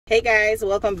Hey guys,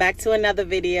 welcome back to another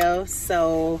video.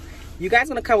 So you guys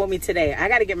want to come with me today? I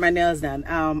got to get my nails done.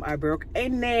 I broke a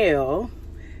nail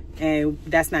and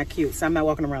that's not cute, so I'm not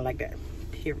walking around like that,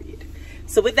 period.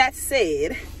 So with that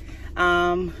said,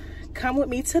 come with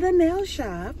me to the nail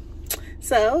shop.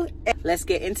 So let's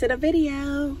get into the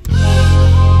video.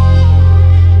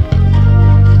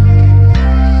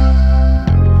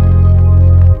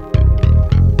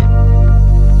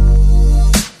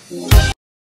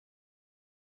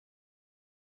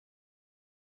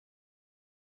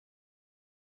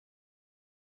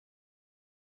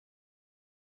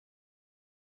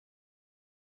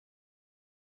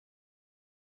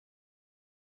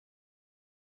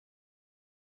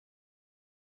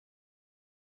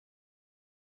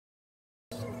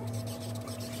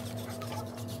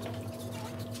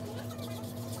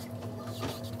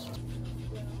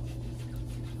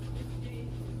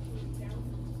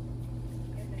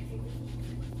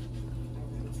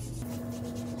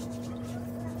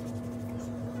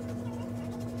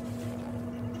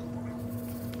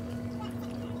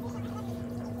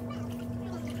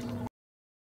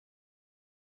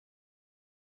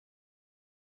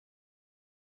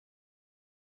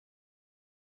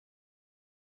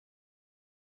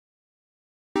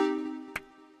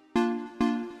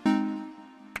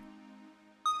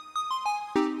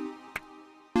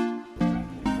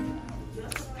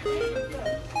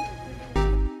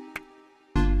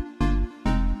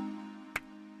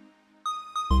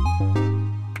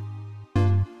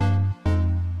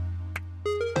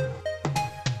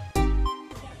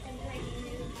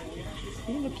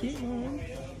 You look cute, man.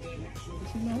 You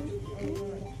see mine?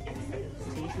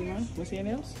 You see mine? Want to see your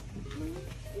nails?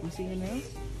 You see your nails?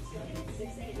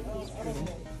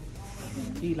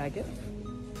 Do you like it?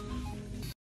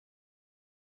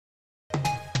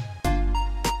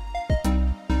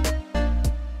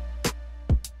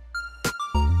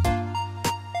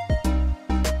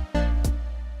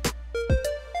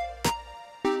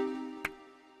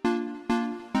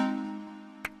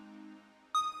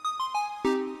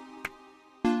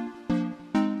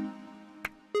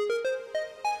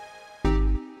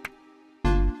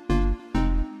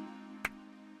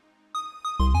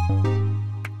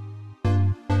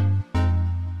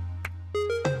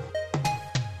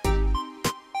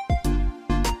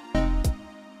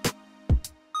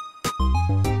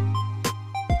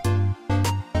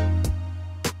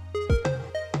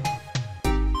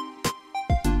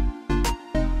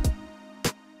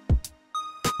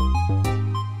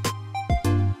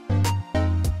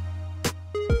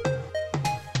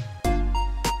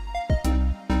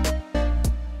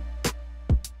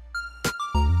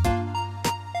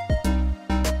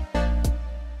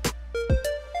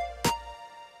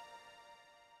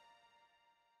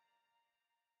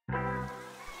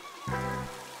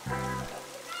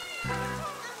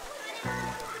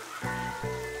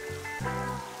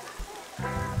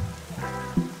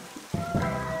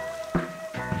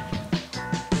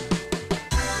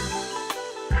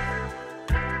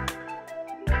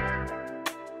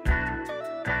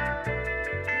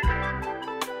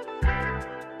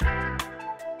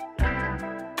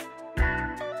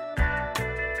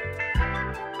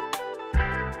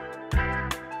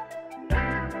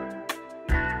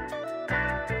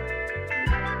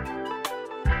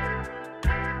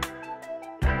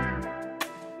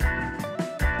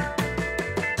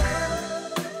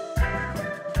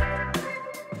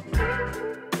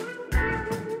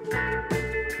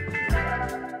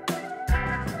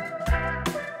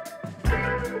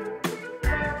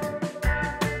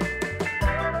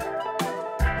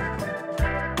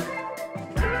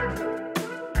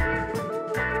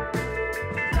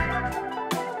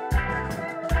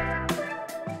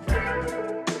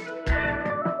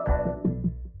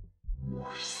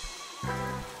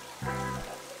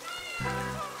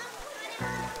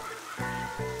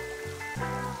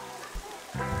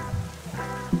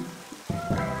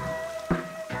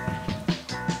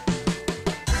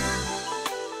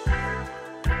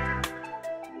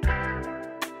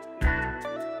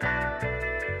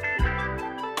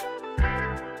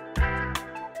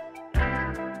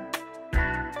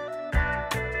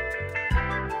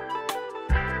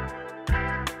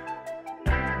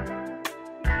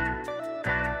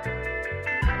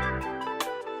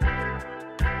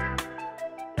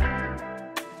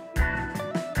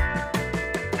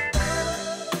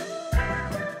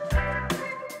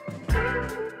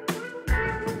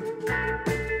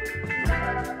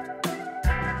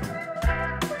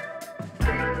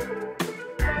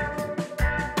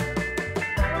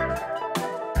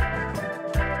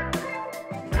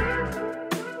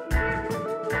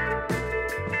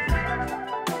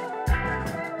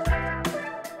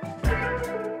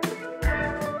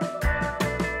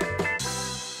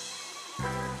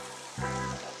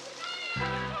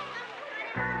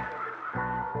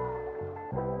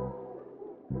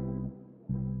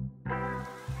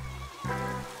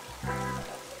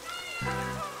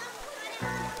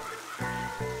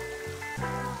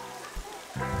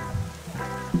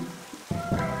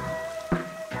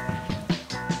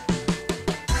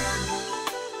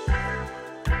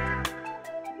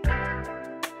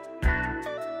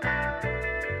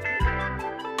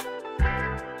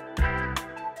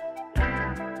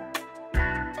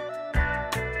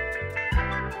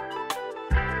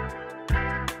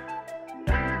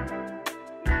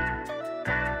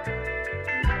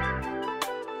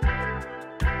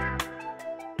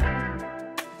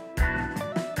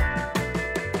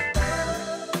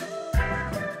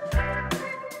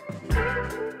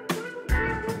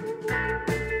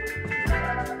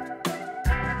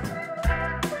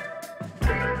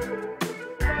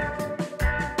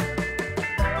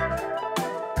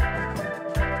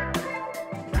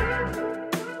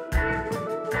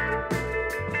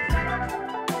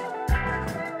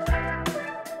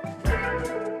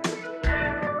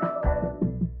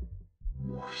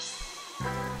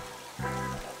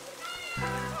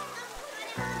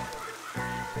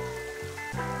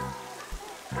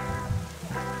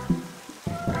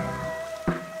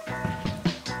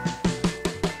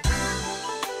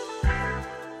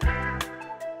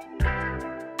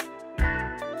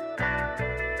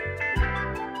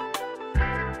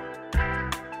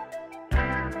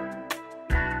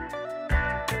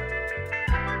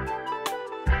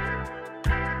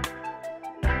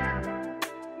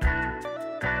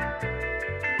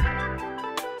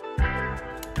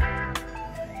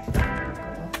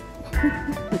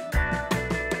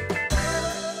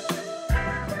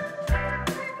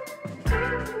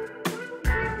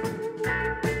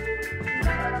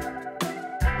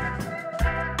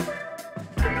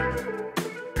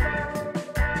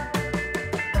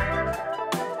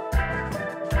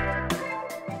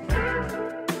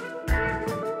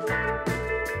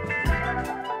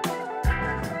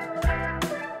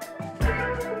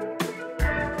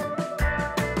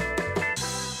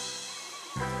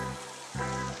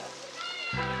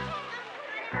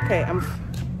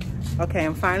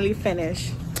 I'm finally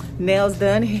finished. Nails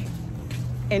done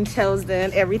and toes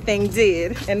done. Everything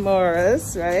did. And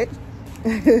Mora's, right?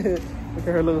 Look at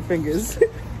her little fingers.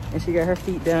 And she got her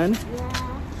feet done.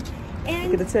 Yeah.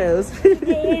 And look at the toes.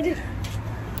 did.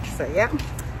 So yeah.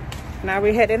 Now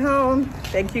we're headed home.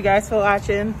 Thank you guys for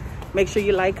watching. Make sure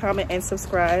you like, comment, and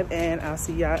subscribe. And I'll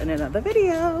see y'all in another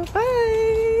video.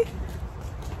 Bye.